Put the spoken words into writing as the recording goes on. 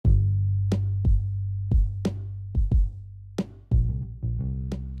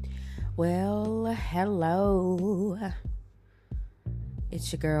Well, hello. It's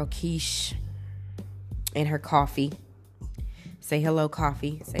your girl Keish and her coffee. Say hello,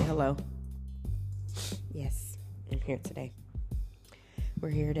 coffee. Say hello. Yes, I'm here today.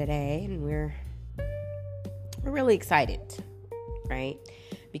 We're here today and we're really excited, right?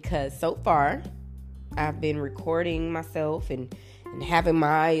 Because so far I've been recording myself and having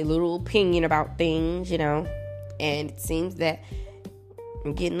my little opinion about things, and it seems that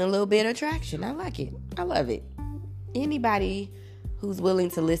I'm getting a little bit of traction. I like it. I love it. Anybody who's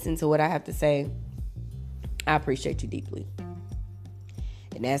willing to listen to what I have to say, I appreciate you deeply.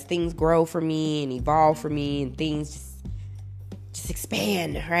 And as things grow for me and evolve for me and things just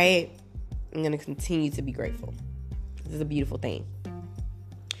expand, right? I'm going to continue to be grateful. This is a beautiful thing.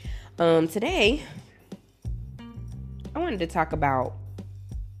 Today, I wanted to talk about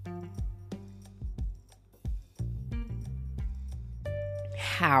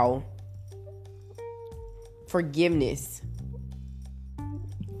how forgiveness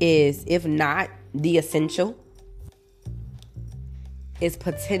is, if not the essential, is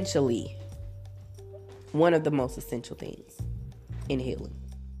potentially one of the most essential things in healing.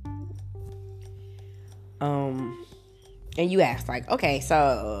 And you ask, okay,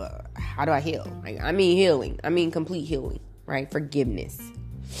 so how do I heal? I mean healing. I mean complete healing, right? Forgiveness.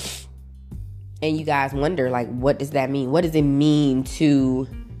 And you guys wonder, what does that mean? What does it mean to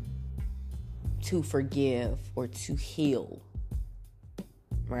forgive or to heal,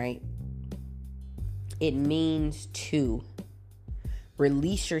 right? It means to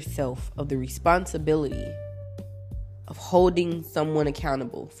release yourself of the responsibility of holding someone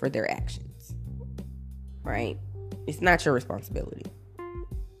accountable for their actions, right? It's not your responsibility.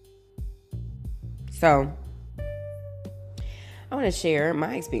 So, I want to share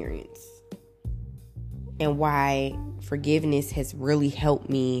my experience and why forgiveness has really helped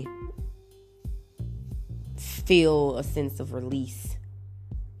me feel a sense of release,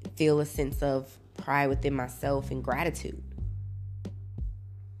 feel a sense of pride within myself and gratitude.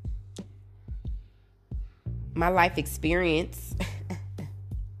 My life experience,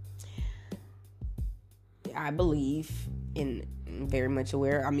 I believe, and very much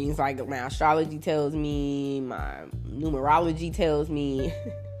aware. I mean, it's like my astrology tells me, my numerology tells me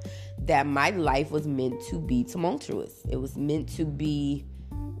that my life was meant to be tumultuous. It was meant to be,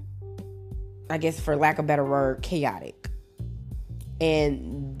 I guess, for lack of a better word, chaotic.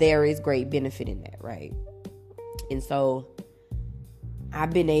 And there is great benefit in that, right? And so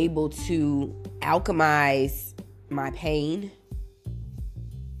I've been able to alchemize my pain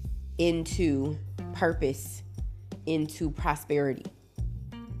into purpose, into prosperity,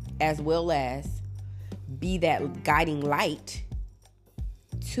 as well as be that guiding light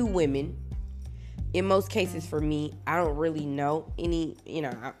to women. In most cases for me, I don't really know any,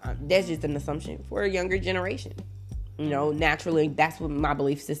 that's just an assumption for a younger generation. Naturally, that's what my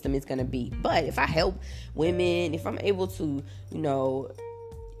belief system is going to be. But if I help women, if I'm able to,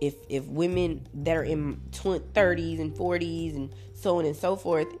 if women that are in 30s and 40s and so on and so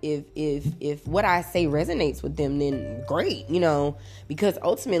forth, if what I say resonates with them, then great, because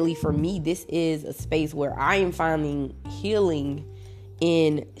ultimately for me, this is a space where I am finding healing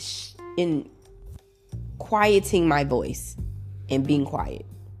in quieting my voice and being quiet,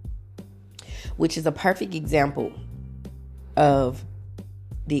 which is a perfect example of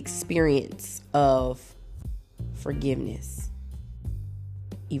the experience of forgiveness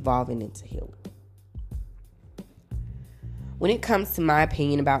evolving into healing. When it comes to my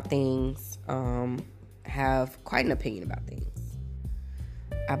opinion about things, I have quite an opinion about things.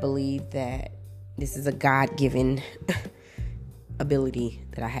 I believe that this is a God-given ability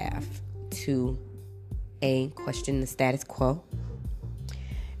that I have to question the status quo,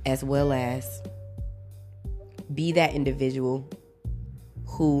 as well as be that individual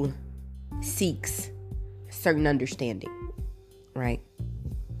who seeks certain understanding, right?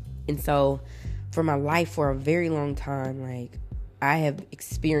 And so for my life, for a very long time, I have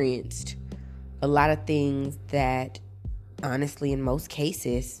experienced a lot of things that honestly, in most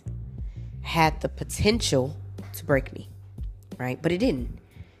cases, had the potential to break me, right? But it didn't.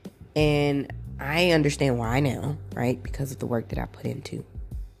 And I understand why now, right? Because of the work that I put into.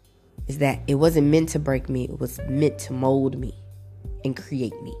 Is that it wasn't meant to break me. It was meant to mold me and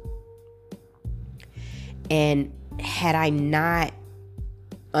create me. And had I not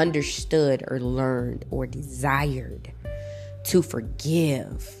understood or learned or desired to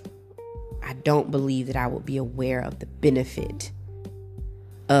forgive, I don't believe that I would be aware of the benefit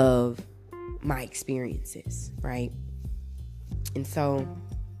of my experiences, right? And so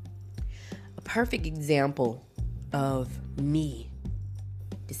a perfect example of me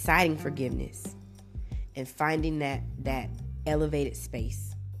deciding forgiveness, and finding that elevated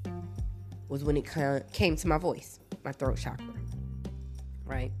space was when it came to my voice, my throat chakra,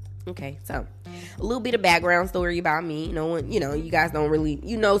 right? Okay, so a little bit of background story about me. You guys don't really,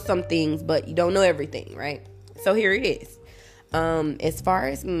 some things, but you don't know everything, right? So here it is. As far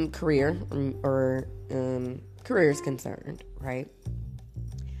as career is concerned, right?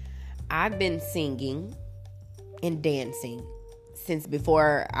 I've been singing and dancing since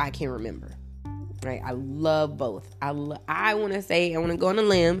before I can remember, right? I love both. I want to go on a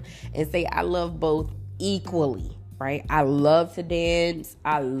limb and say I love both equally, right? I love to dance.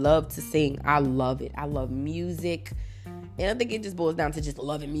 I love to sing. I love it. I love music. And I think it just boils down to just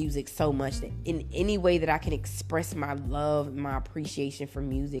loving music so much that in any way that I can express my love and my appreciation for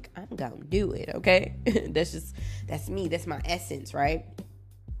music, I'm going to do it, okay? That's me. That's my essence, right?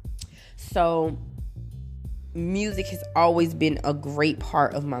 So music has always been a great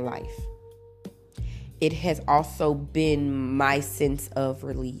part of my life. It has also been my sense of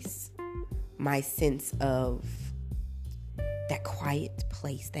release, my sense of that quiet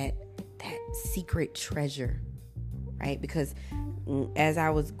place, that secret treasure, right? Because as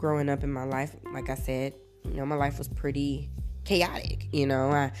I was growing up in my life, like I said, my life was pretty chaotic.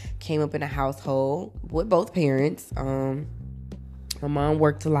 I came up in a household with both parents. My mom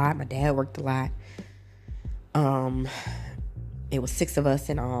worked a lot. My dad worked a lot. It was 6 of us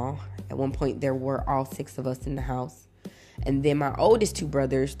in all. At one point, there were all 6 of us in the house. And then my oldest 2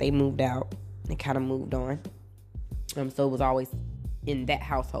 brothers, they moved out. They kind of moved on. So it was always in that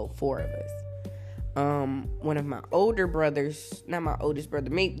household 4 of us. One of my older brothers, not my oldest brother,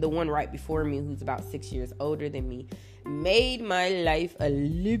 maybe the one right before me, who's about 6 years older than me, made my life a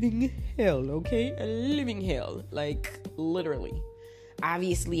living hell, okay? A living hell, like literally.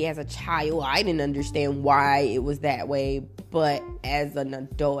 Obviously, as a child, I didn't understand why it was that way, but as an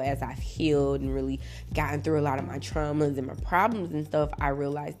adult, as I've healed and really gotten through a lot of my traumas and my problems and stuff, I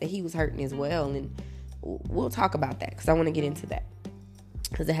realized that he was hurting as well, and we'll talk about that because I want to get into that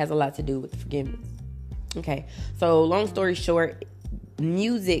because it has a lot to do with forgiveness. Okay, so long story short,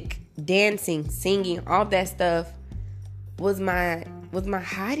 music, dancing, singing, all that stuff was my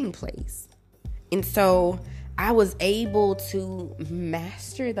hiding place. And so I was able to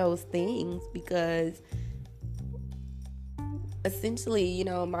master those things because essentially,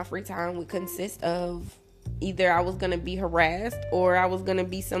 my free time would consist of either I was going to be harassed or I was going to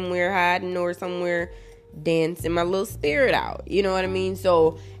be somewhere hiding or somewhere dancing my little spirit out. You know what I mean?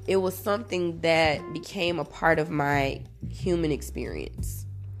 So it was something that became a part of my human experience,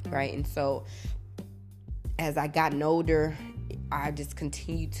 right? And so as I gotten older, I just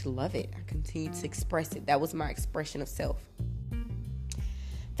continued to love it. I continued to express it. That was my expression of self.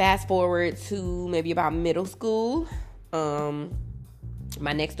 Fast forward to maybe about middle school.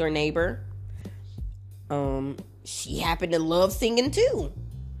 My next door neighbor, she happened to love singing too.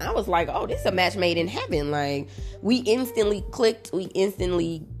 I was like, oh, this is a match made in heaven. Like, we instantly clicked. We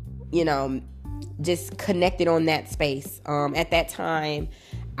instantly, just connected on that space. At that time,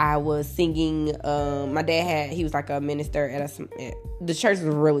 I was singing. My dad he was like a minister at the church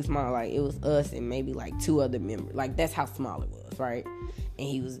was really small. Like, it was us and maybe like 2 other members. Like, that's how small it was, right? And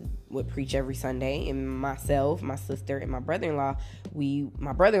he would preach every Sunday. And myself, my sister, and my brother-in-law,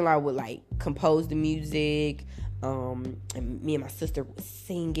 my brother-in-law would like compose the music. And me and my sister would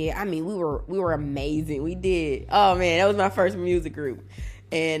sing it. I mean, we were amazing. We did. Oh man, that was my first music group.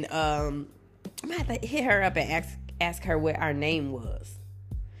 And I'm gonna have to hit her up and ask her what our name was.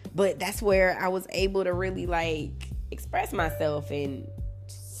 But that's where I was able to really like express myself and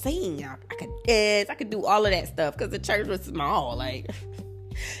sing. I could dance. I could do all of that stuff because the church was small. Like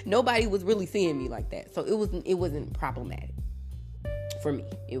nobody was really seeing me like that. So it wasn't problematic for me.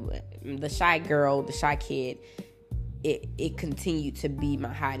 It was the shy girl, the shy kid. It continued to be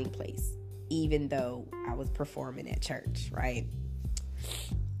my hiding place, even though I was performing at church, right?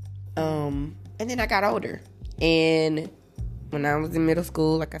 And then I got older, and when I was in middle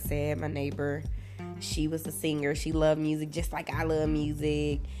school, like I said, my neighbor, she was a singer. She loved music just like I love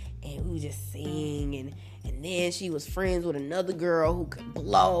music, and we would just sing, and then she was friends with another girl who could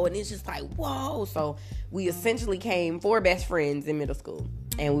blow, and it's just like, whoa. So we essentially became 4 best friends in middle school.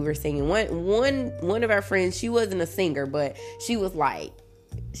 And we were singing. One of our friends, she wasn't a singer, but she was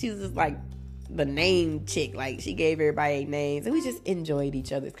just like the name chick. Like, she gave everybody names, and we just enjoyed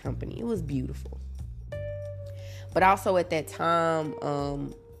each other's company. It was beautiful. But also at that time,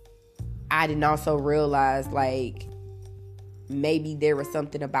 I didn't also realize like maybe there was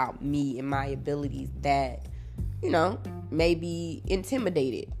something about me and my abilities that, maybe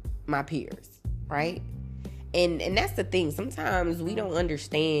intimidated my peers, right? And that's the thing. Sometimes we don't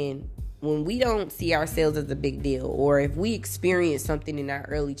understand when we don't see ourselves as a big deal, or if we experience something in our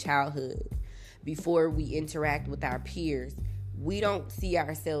early childhood before we interact with our peers, we don't see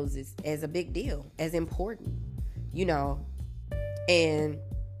ourselves as a big deal, as important, and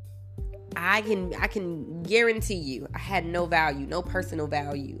I can guarantee you I had no value, no personal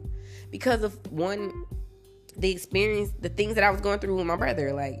value, because of the experience, the things that I was going through with my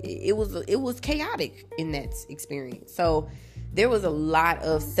brother. Like, it was chaotic in that experience. So there was a lot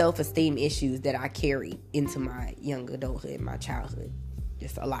of self-esteem issues that I carried into my young adulthood, my childhood,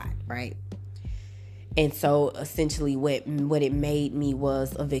 just a lot, right? And so essentially what it made me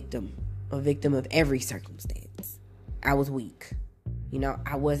was a victim of every circumstance. I was weak.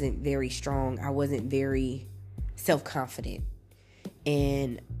 I wasn't very strong. I wasn't very self-confident.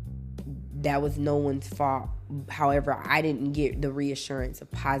 And that was no one's fault. However, I didn't get the reassurance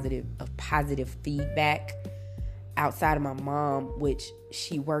of positive feedback outside of my mom, which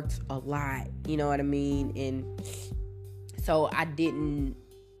she worked a lot, you know what I mean? And so I didn't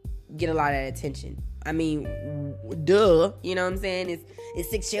get a lot of attention. I mean, duh, you know what I'm saying?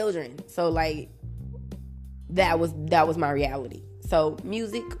 It's 6 children. So like, that was my reality. So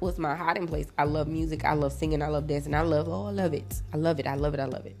music was my hiding place. I love music. I love singing. I love dancing. I love it. I love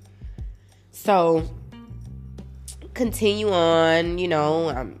it. So continue on,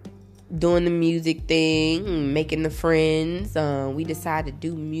 I'm doing the music thing, making the friends. We decided to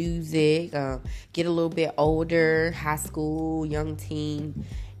do music, get a little bit older, high school, young teen.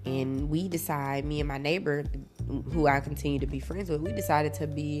 And we decided, me and my neighbor, who I continue to be friends with, we decided to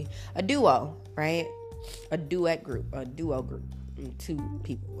be a duo, right? A duo group, 2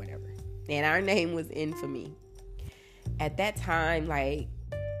 people, whatever. And our name was Infamy. At that time,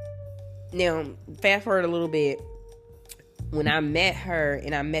 now, fast forward a little bit, when I met her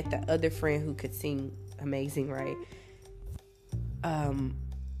and I met the other friend who could sing amazing, right?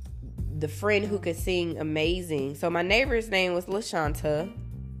 The friend who could sing amazing. So my neighbor's name was LaShanta,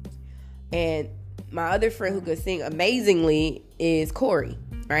 and my other friend who could sing amazingly is Corey,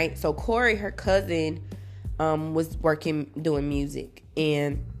 right? So Corey, her cousin, was doing music,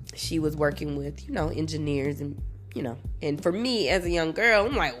 and she was working with, engineers and, and for me as a young girl,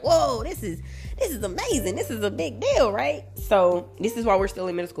 I'm like, whoa, this is amazing. This is a big deal, right? So this is why we're still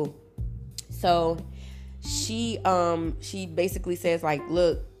in middle school. So she basically says, like,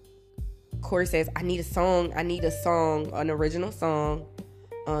 look, Corey says, I need a song, an original song.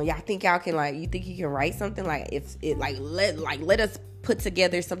 Y'all think y'all can, you think you can write something? Let us put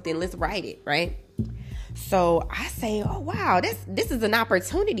together something. Let's write it, right? So I say, oh wow, this is an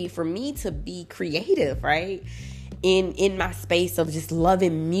opportunity for me to be creative, right? In my space of just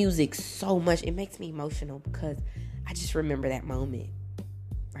loving music so much. It makes me emotional because I just remember that moment,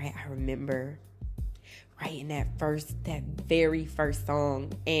 right? I remember writing that very first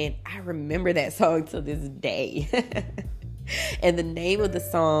song, and I remember that song to this day. And the name of the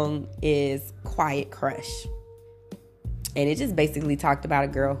song is Quiet Crush. And it just basically talked about a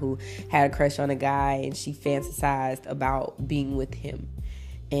girl who had a crush on a guy, and she fantasized about being with him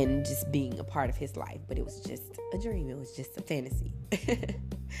and just being a part of his life. But it was just a dream. It was just a fantasy.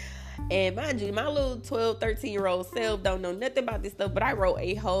 And mind you, my little 12, 13-year-old self don't know nothing about this stuff, but I wrote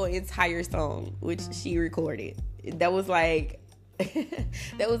a whole entire song, which she recorded. That was that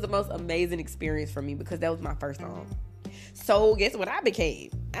was the most amazing experience for me, because that was my first song. So guess what I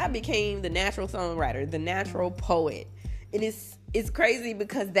became? I became the natural songwriter, the natural poet. And it's crazy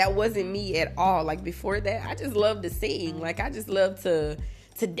because that wasn't me at all. Like, before that, I just loved to sing. Like, I just loved to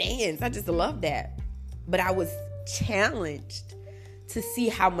dance. I just loved that. But I was challenged to see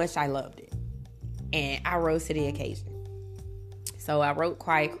how much I loved it. And I rose to the occasion. So I wrote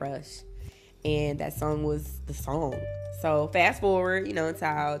Quiet Crush, and that song was the song. So fast forward, into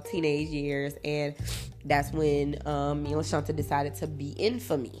our teenage years, and that's when Shanta decided to be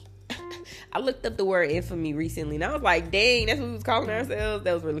Infamy. I looked up the word infamy recently, and I was like, dang, that's what we was calling ourselves?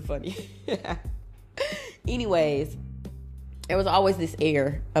 That was really funny. Anyways, there was always this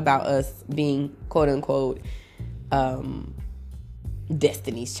air about us being, quote unquote,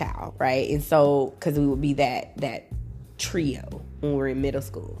 Destiny's Child, right? And so, because we would be that trio when we were in middle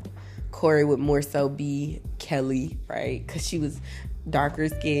school. Corey would more so be Kelly, right? Because she was darker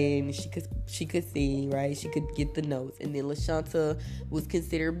skin, she could sing, right? She could get the notes. And then LaShanta was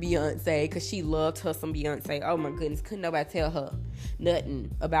considered Beyonce, because she loved her some Beyonce. Oh my goodness, couldn't nobody tell her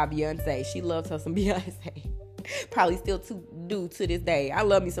nothing about Beyonce. She loved her some Beyonce. Probably still do to this day. I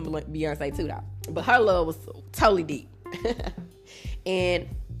love me some Beyonce too, though. But her love was totally deep. And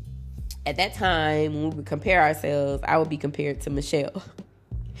at that time, when we would compare ourselves, I would be compared to Michelle.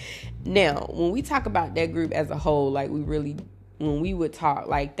 Now, when we talk about that group as a whole, like when we would talk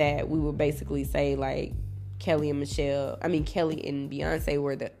like that, we would basically say like Kelly and Beyonce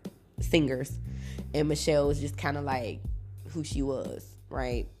were the singers, and Michelle was just kind of like who she was,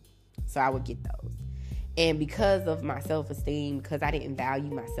 right? So I would get those. And because of my self-esteem, because I didn't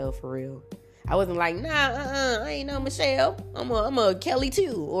value myself for real, I wasn't like, I ain't no Michelle. I'm a Kelly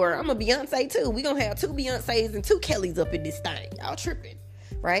too, or I'm a Beyonce too. We gonna have 2 Beyoncés and 2 Kellys up in this thing. Y'all tripping,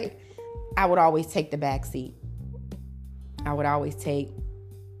 right? I would always take the back seat. I would always take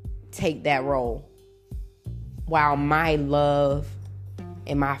that role. While my love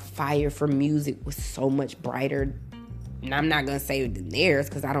and my fire for music was so much brighter, and I'm not gonna say than theirs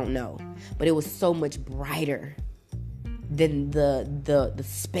because I don't know, but it was so much brighter than the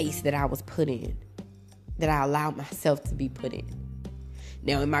space that I was put in, that I allowed myself to be put in.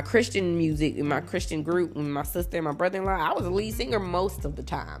 Now, in my Christian music, in my Christian group, with my sister and my brother-in-law, I was a lead singer most of the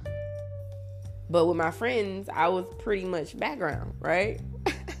time. But with my friends, I was pretty much background, right?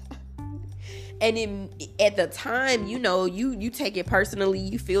 And at the time, you take it personally.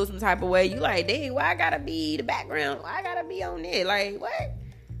 You feel some type of way. You like, dang, why I gotta be the background? Why I gotta be on it? Like, what?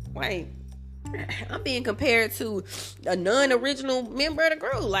 Like, I'm being compared to a non-original member of the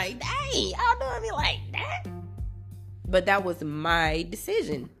group. Like, dang, y'all doing me like that? But that was my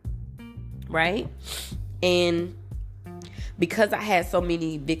decision, right? And because I had so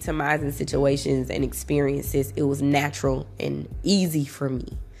many victimizing situations and experiences, it was natural and easy for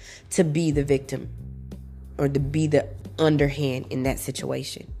me to be the victim or to be the underhand in that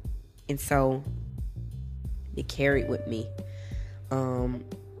situation. And so it carried with me. I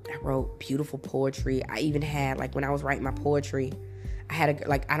wrote beautiful poetry. I even had, like, when I was writing my poetry,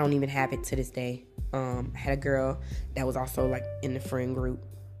 I don't even have it to this day. I had a girl that was also like in the friend group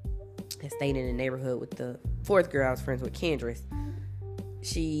that stayed in the neighborhood with the 4th girl I was friends with, Kendris.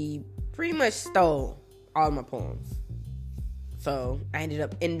 She pretty much stole all of my poems. So I ended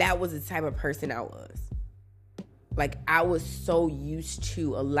up, and that was the type of person I was. Like, I was so used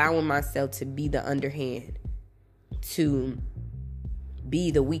to allowing myself to be the underhand, to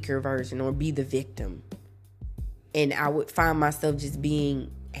be the weaker version or be the victim. And I would find myself just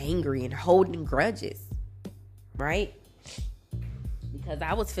being angry and holding grudges, right? Because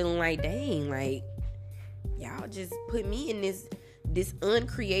I was feeling like, dang, like, y'all just put me in this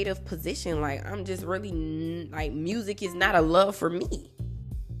uncreative position. Like, I'm just really, like, music is not a love for me.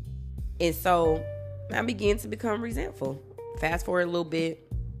 And so I began to become resentful. Fast forward a little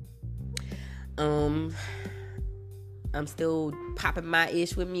bit. I'm still popping my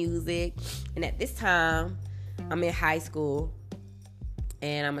ish with music. And at this time, I'm in high school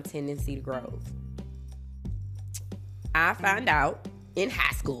and I'm attending Cedar Grove. I found out in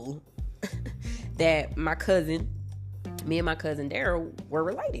high school that me and my cousin Daryl were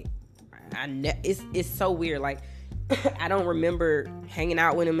related. It's so weird. Like, I don't remember hanging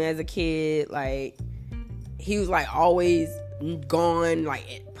out with him as a kid. Like, he was like always gone, like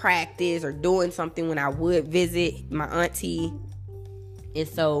at practice or doing something when I would visit my auntie. And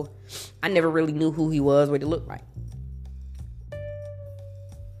so I never really knew who he was, what he looked like.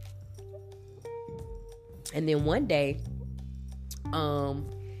 And then one day,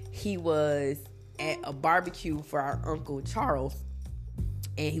 he was at a barbecue for our Uncle Charles,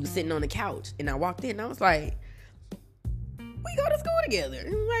 and he was sitting on the couch, and I walked in and I was like, we go to school together. And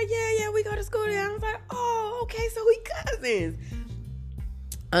he was like, yeah, we go to school together. I was like, oh, okay, so we cousins.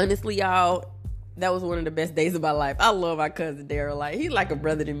 Honestly, y'all, that was one of the best days of my life. I love my cousin Daryl. Like, he's like a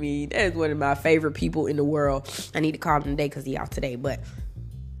brother to me. That is one of my favorite people in the world. I need to call him today because he's out today, but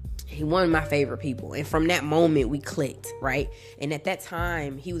he one of my favorite people. And from that moment, we clicked, right? And at that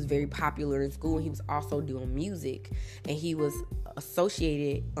time, he was very popular in school. He was also doing music. And he was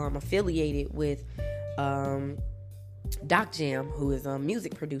affiliated with Doc Jam, who is a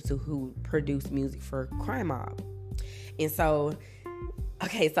music producer who produced music for Crime Mob. And so,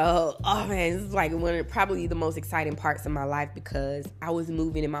 oh man, this is like one of probably the most exciting parts of my life because I was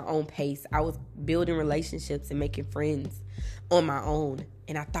moving in my own pace. I was building relationships and making friends on my own.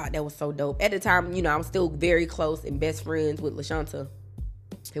 And I thought that was so dope. At the time, I was still very close and best friends with LaShanta.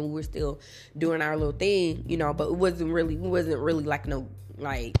 And we were still doing our little thing, but we wasn't really like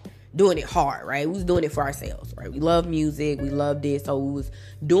doing it hard, right? We was doing it for ourselves, right? We love music. We loved it. So we was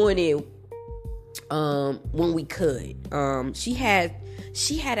doing it when we could. She had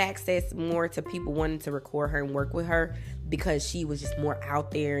access more to people wanting to record her and work with her because she was just more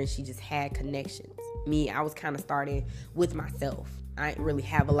out there and she just had connections. Me, I was kind of starting with myself. I didn't really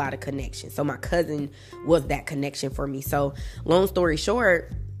have a lot of connections. So my cousin was that connection for me. So long story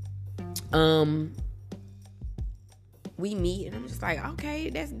short, we meet, and I'm just like, okay,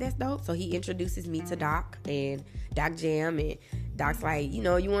 that's dope. So he introduces me to Doc and Doc Jam, and Doc's like, you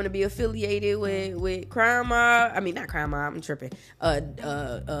want to be affiliated with Crime Mob? I mean, not Crime Mob, I'm tripping.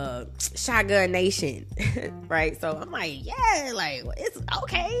 Shotgun Nation, right? So I'm like, yeah, like, it's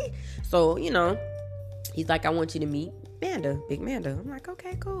okay. So, he's like, I want you to meet Manda, Big Manda. I'm like,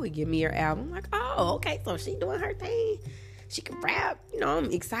 okay, cool. He give me her album. I'm like, oh, okay, so she doing her thing. She can rap.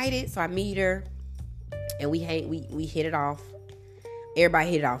 I'm excited. So I meet her, and we hit it off.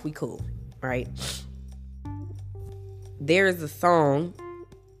 Everybody hit it off. We cool, right? There is a song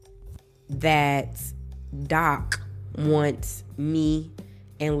that Doc wants me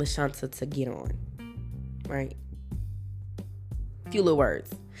and LaShanta to get on, right? Few little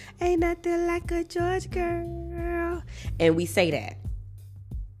words. Ain't nothing like a George girl. And we say that.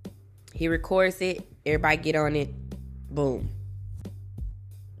 He records it. Everybody get on it. Boom.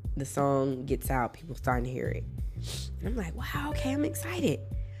 The song gets out. People starting to hear it. And I'm like, wow, okay, I'm excited.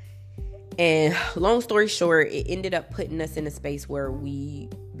 And long story short, it ended up putting us in a space where we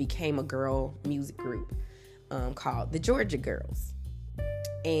became a girl music group called the Georgia Girls.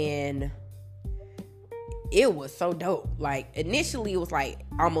 And it was so dope. Like, initially, it was like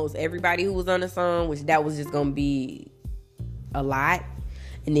almost everybody who was on the song, which that was just going to be a lot.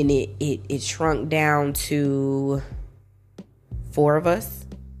 And then it shrunk down to 4 of us.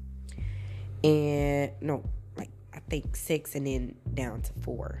 And, no, like, I think 6 and then down to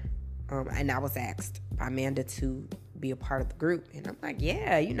 4. And I was asked by Amanda to be a part of the group. And I'm like,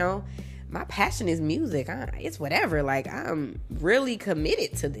 yeah, my passion is music. It's whatever. Like, I'm really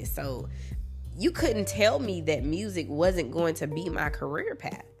committed to this. So you couldn't tell me that music wasn't going to be my career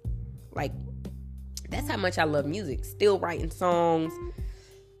path. Like, that's how much I love music. Still writing songs.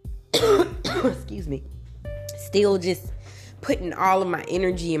 Excuse me. Still just putting all of my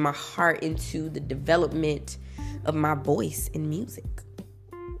energy and my heart into the development of my voice in music.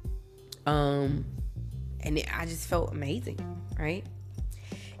 I just felt amazing, right?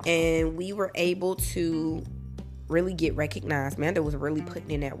 And we were able to really get recognized. Amanda was really putting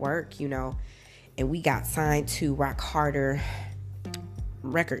in that work, and we got signed to Rock Harder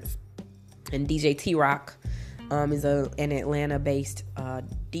Records. And DJ T-Rock is an Atlanta-based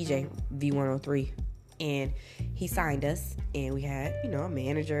DJ, V103. And he signed us, and we had, a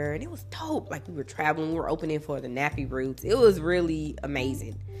manager, and it was dope. Like, we were traveling, we were opening for the Nappy Roots. It was really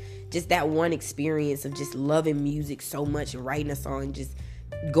amazing. Just that one experience of just loving music so much and writing a song, just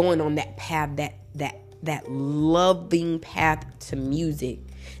going on that path, that loving path to music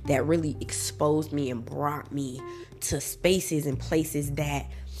that really exposed me and brought me to spaces and places that,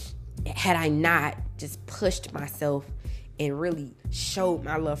 had I not just pushed myself and really showed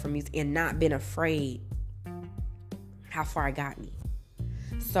my love for music and not been afraid, how far it got me.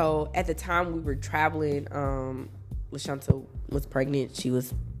 So at the time we were traveling, LaShanta was pregnant. She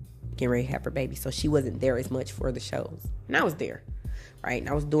was getting ready to have her baby, so she wasn't there as much for the shows. And I was there, right? And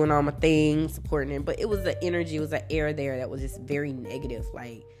I was doing all my things, supporting him. But it was the energy, it was an air there that was just very negative.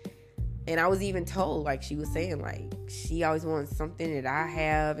 Like, and I was even told, like she was saying, like, she always wants something that I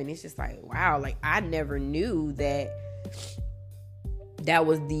have. And it's just like, wow, like I never knew that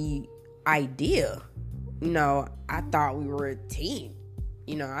was the idea. I thought we were a team.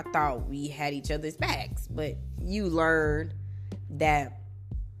 I thought we had each other's backs. But you learn that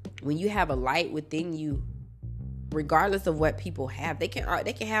when you have a light within you, regardless of what people have, they can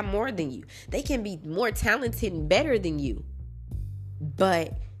have more than you. They can be more talented and better than you.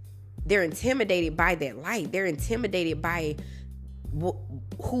 But they're intimidated by that light. They're intimidated by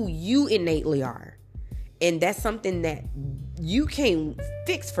who you innately are. And that's something that you can't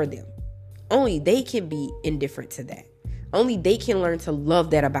fix for them. Only they can be indifferent to that. Only they can learn to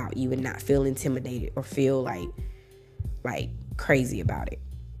love that about you and not feel intimidated or feel like crazy about it.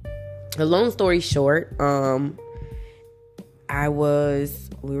 A long story short, we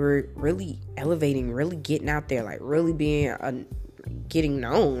were really elevating, really getting out there, like really being getting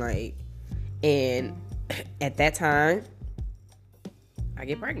known, like. And at that time, I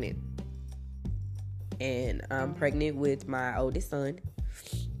get pregnant. And I'm pregnant with my oldest son.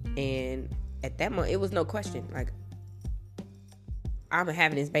 And at that moment, it was no question. Like, I'm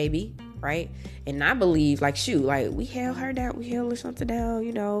having this baby, right? And I believe, like, shoot, like, we held her down. We held LaShanta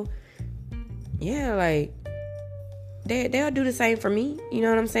down, Yeah, like, they'll do the same for me. You know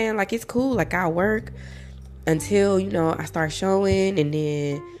what I'm saying? Like, it's cool. Like, I'll work until, I start showing. And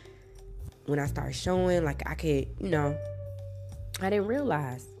then when I start showing, like, I could, I didn't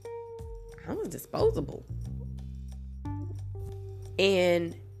realize I was disposable.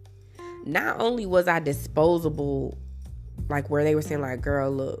 And not only was I disposable, like where they were saying, like,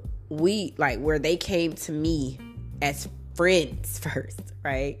 girl, look, where they came to me as friends first,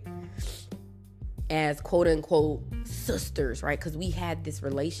 right? As quote unquote sisters, right? Because we had these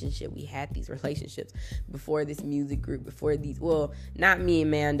relationships before this music group, not me,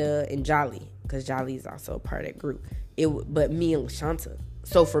 Amanda, and Jolly, because Jolly is also a part of that group. But me and LaShanta.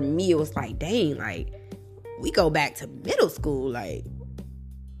 So for me, it was like, dang, like, we go back to middle school. Like,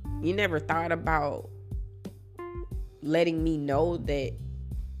 you never thought about letting me know that,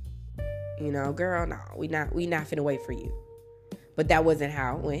 girl, no, we not finna wait for you. But that wasn't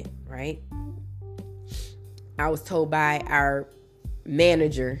how it went, right? I was told by our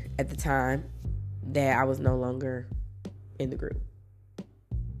manager at the time that I was no longer in the group.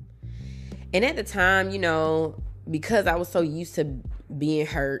 And at the time, because I was so used to being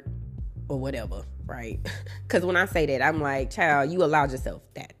hurt or whatever, right? Because when I say that, I'm like, child, you allowed yourself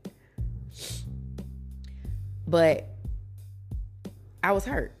that. But I was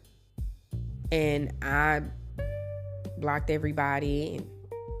hurt. And I blocked everybody and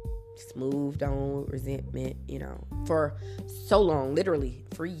just moved on with resentment, for so long, literally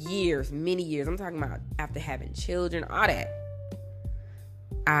for years, many years. I'm talking about after having children, all that.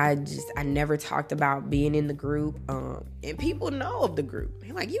 I never talked about being in the group. And people know of the group.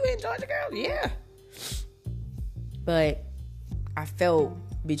 They're like, you in Georgia, girl? Yeah. But I felt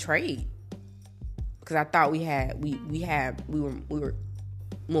betrayed because I thought we were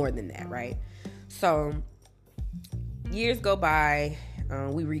more than that, right? So years go by,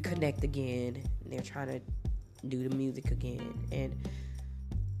 we reconnect again. And they're trying to do the music again, and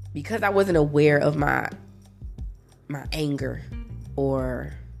because I wasn't aware of my anger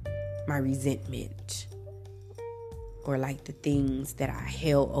or my resentment or like the things that I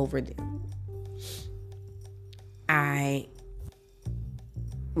held over them,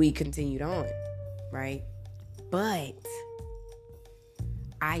 we continued on, right? But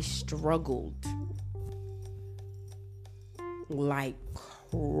I struggled like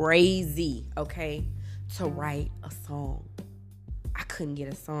crazy, okay, to write a song. I couldn't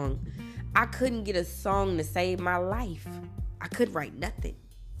get a song. I couldn't get a song to save my life. I could write nothing.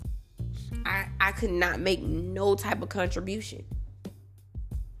 I could not make no type of contribution.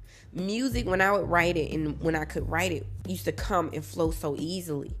 Music, when I would write it and when I could write it, used to come and flow so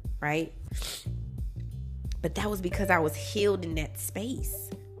easily, right? But that was because I was healed in that space.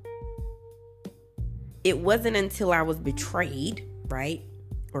 It wasn't until I was betrayed, right?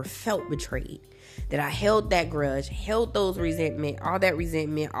 Or felt betrayed, that I held that grudge, held those resentment, all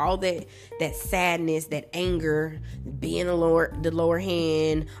that sadness, that anger, being the lower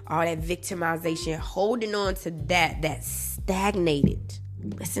hand, all that victimization, holding on to that stagnated.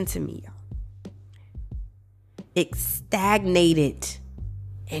 Listen to me, y'all. It stagnated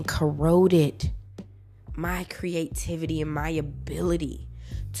and corroded my creativity and my ability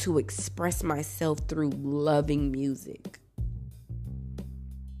to express myself through loving music.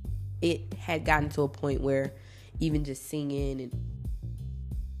 It had gotten to a point where even just singing, and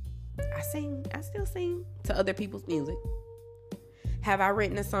I still sing to other people's music. Have I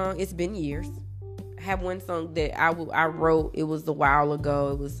written a song? It's been years. I have one song that I wrote. It was a while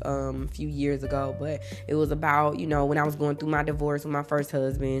ago. It was a few years ago, but it was about, when I was going through my divorce with my first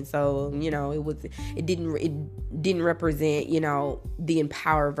husband. So, it didn't represent, the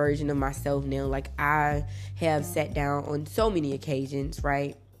empowered version of myself now. Like, I have sat down on so many occasions,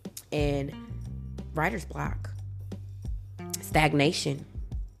 right? And writer's block, stagnation,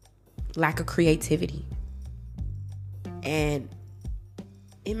 lack of creativity. And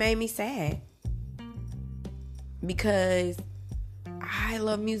it made me sad because I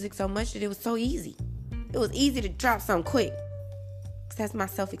love music so much that it was so easy. It was easy to drop something quick because that's my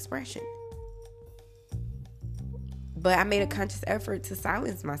self-expression. But I made a conscious effort to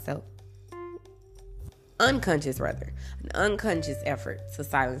silence myself. An unconscious effort to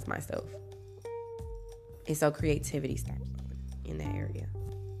silence myself. And so creativity stops in that area.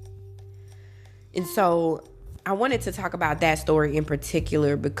 And so I wanted to talk about that story in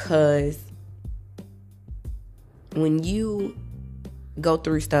particular because when you go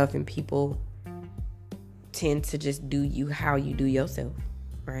through stuff and people tend to just do you how you do yourself,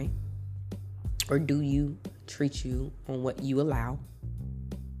 right? Or treat you on what you allow.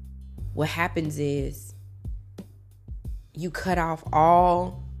 What happens is you cut off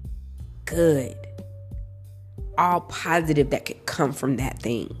all good, all positive that could come from that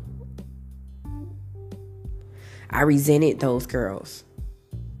thing. I resented those girls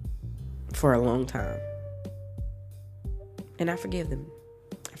for a long time. And I forgive them.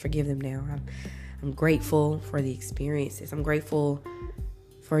 I forgive them now. I'm grateful for the experiences. I'm grateful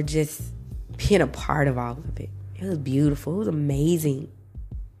for just being a part of all of it. It was beautiful. It was amazing.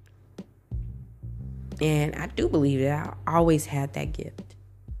 And I do believe that I always had that gift.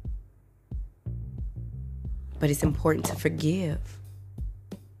 But it's important to forgive.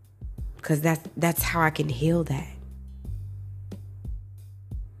 Because that's how I can heal that.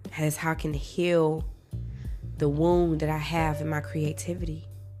 That's how I can heal the wound that I have in my creativity.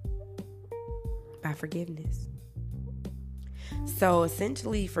 By forgiveness. So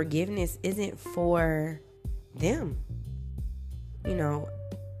essentially, forgiveness isn't for them. You know,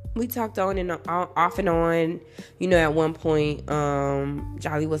 we talked on and off and on. You know, at one point,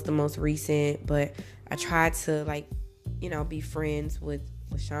 Jolly was the most recent, but I tried to be friends with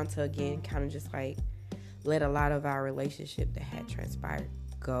Shanta again, kind of just let a lot of our relationship that had transpired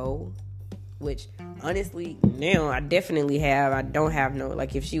go. Which honestly, now I definitely have. I don't have no,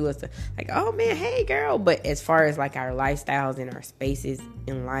 if she was to, oh man, hey girl. But as far as our lifestyles and our spaces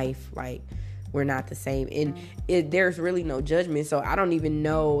in life, we're not the same. And there's really no judgment. So I don't even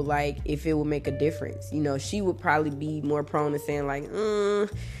know, if it would make a difference. You know, she would probably be more prone to saying, I'm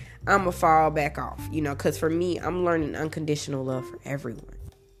going to fall back off. You know, because for me, I'm learning unconditional love for everyone.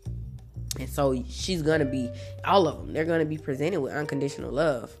 And so she's going to be, all of them, they're going to be presented with unconditional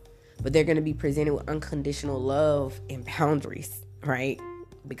love. But they're going to be presented with unconditional love and boundaries, right?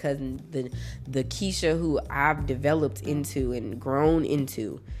 Because the Keisha who I've developed into and grown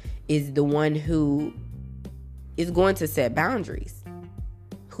into is the one who is going to set boundaries.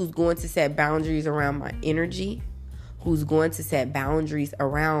 Who's going to set boundaries around my energy. Who's going to set boundaries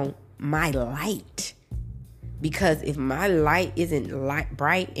around my light. Because if my light isn't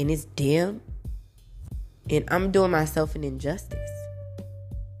bright and it's dim, and I'm doing myself an injustice.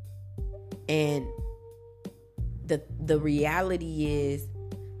 And the reality is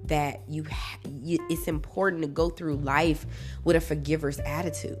that it's important to go through life with a forgiver's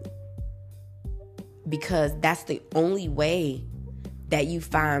attitude, because that's the only way that you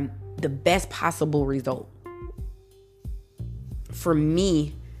find the best possible result. For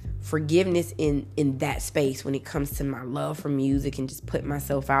me, forgiveness in that space, when it comes to my love for music and just putting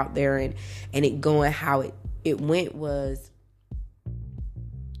myself out there and it going how it went, was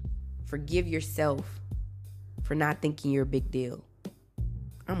forgive yourself for not thinking you're a big deal.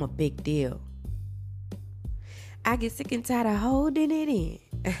 I'm a big deal. I get sick and tired of holding it in.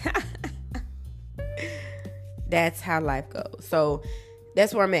 That's how life goes. So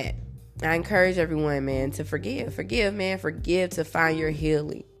that's where I'm at. I encourage everyone, man, to forgive. Forgive, man. Forgive to find your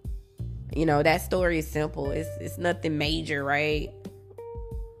healing. You know, that story is simple. It's nothing major, right?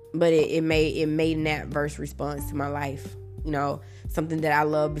 But it made an adverse response to my life. You know, something that I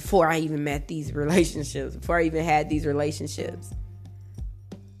loved before I even met these relationships, before I even had these relationships,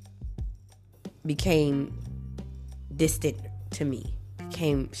 became distant to me,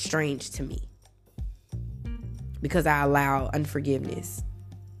 became strange to me, because I allowed unforgiveness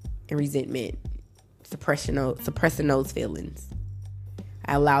and resentment, suppressing those feelings.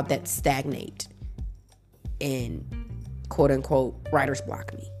 I allowed that to stagnate and quote unquote writer's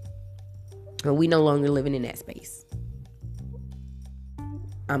block me. And we no longer living in that space.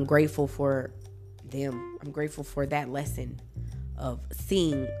 I'm grateful for them. I'm grateful for that lesson of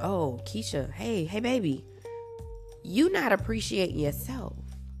seeing, oh, Keisha, hey baby, you not appreciating yourself.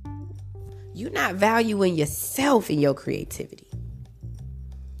 You not valuing yourself in your creativity.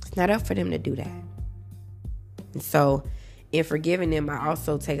 It's not up for them to do that. And so in forgiving them, I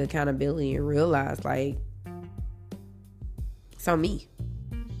also take accountability and realize, it's on me.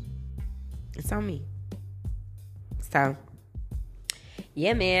 It's on me. So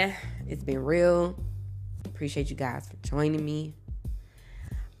yeah, man, it's been real. Appreciate you guys for joining me.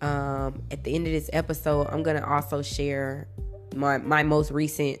 At the end of this episode, I'm going to also share my most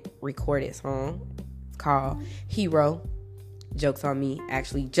recent recorded song. It's called Hero. Jokes on Me.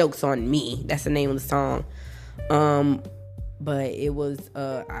 Actually, Jokes on Me. That's the name of the song. But it was,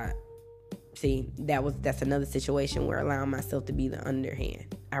 that's another situation where allowing myself to be the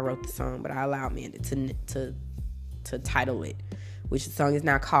underhand. I wrote the song, but I allowed me to title it, which the song is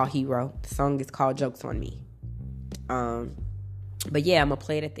not called Hero. The song is called Jokes on Me. But yeah, I'm going to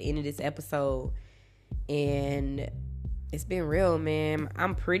play it at the end of this episode. And it's been real, man.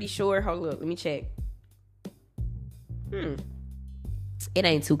 I'm pretty sure. Hold up. Let me check. It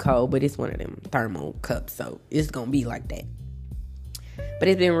ain't too cold, but it's one of them thermal cups. So it's going to be like that. But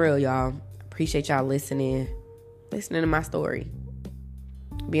it's been real, y'all. Appreciate y'all listening to my story,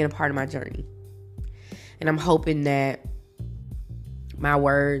 being a part of my journey. And I'm hoping that my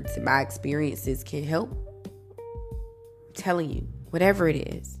words and my experiences can help. I'm telling you, whatever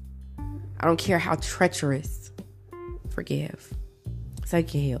it is, I don't care how treacherous, forgive. So you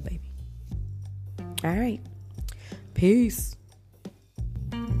can heal, baby. All right. Peace.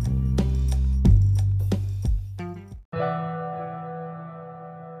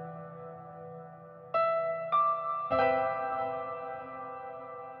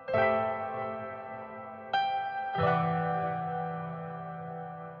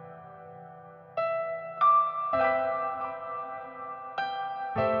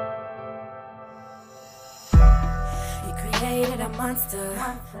 hated a monster,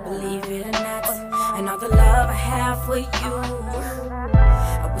 believe it or not. And all the love I have for you,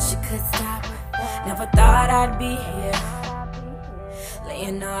 I wish it could stop. Never thought I'd be here,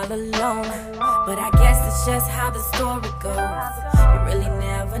 laying all alone. But I guess it's just how the story goes. You really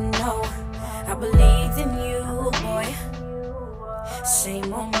never know. I believed in you, boy.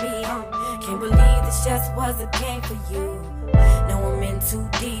 Shame on me. Can't believe this just was a game for you. No, I'm in too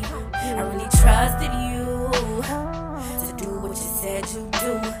deep. I really trusted you to do what you said you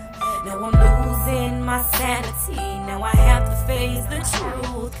do. Now I'm losing my sanity. Now I have to face the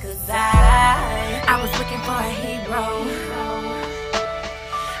truth. Cause I was looking for a hero.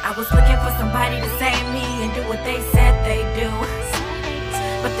 I was looking for somebody to save me and do what they said they do.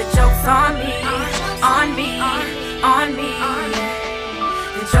 But the joke's on me, on me, on me.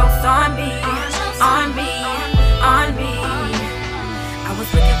 The joke's on me, on me, on me. I was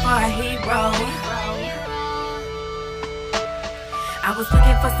looking for a hero. I was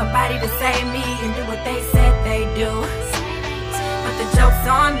looking for somebody to save me and do what they said they do. But the joke's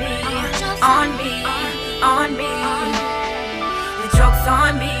on me, on me, on me. The joke's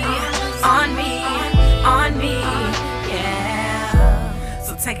on me, on me, on me. Yeah.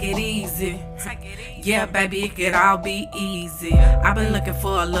 So take it easy. Yeah, baby, it could all be easy. I've been looking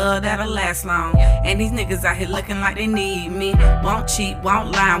for a love that'll last long. And these niggas out here looking like they need me. Won't cheat,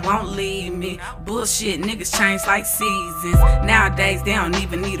 won't lie, won't leave me. Bullshit, niggas change like seasons. Nowadays, they don't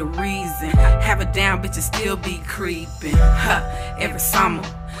even need a reason. Have a down bitch and still be creeping. Every summer.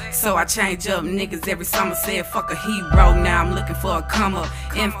 So I change up niggas every summer. Said fuck a hero, now I'm looking for a come up.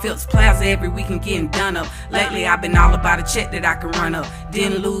 In Phillips Plaza every weekend getting done up. Lately I've been all about a check that I can run up.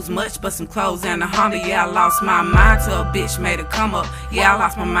 Didn't lose much but some clothes and a Honda. Yeah, I lost my mind to a bitch, made her come up. Yeah, I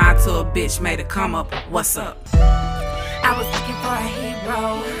lost my mind to a bitch, made her come up. What's up? I was looking for a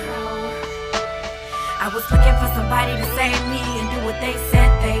hero. I was looking for somebody to save me and do what they said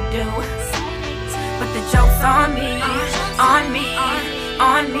they do. But the joke's on me, on me,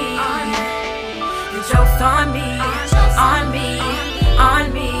 on me. The joke's on me, on me,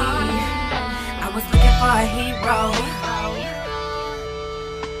 on me. I was looking for a hero.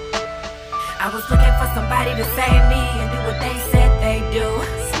 I was looking for somebody to save me and do what they said they do.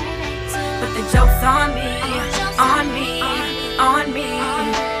 But the joke's on me, on me, on me.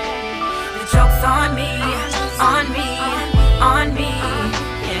 The joke's on me, on me, on me.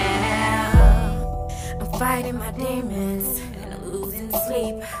 Yeah. I'm fighting my demons and I'm losing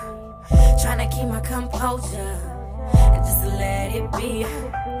sleep. Trying to keep my composure and just let it be.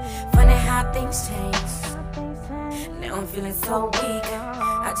 Funny how things change. Now I'm feeling so weak.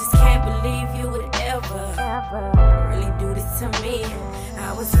 I just can't believe you would ever really do this to me.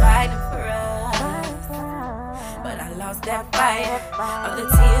 I was fighting for us, but I lost that fight. All the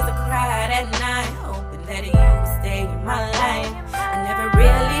tears I cried at night, hoping that you would stay in my life. I never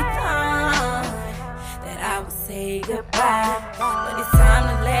really thought that I would say goodbye, but it's time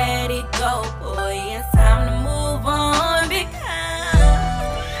to let it go, boy. It's time to move on because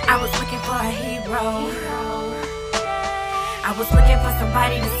I was looking for a hero. I was looking for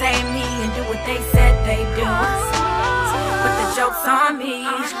somebody to save me and do what they said they do. But the joke's on me,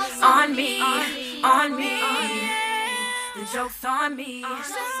 on me, on me. The joke's on me,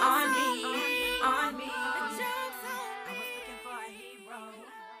 on me, on me.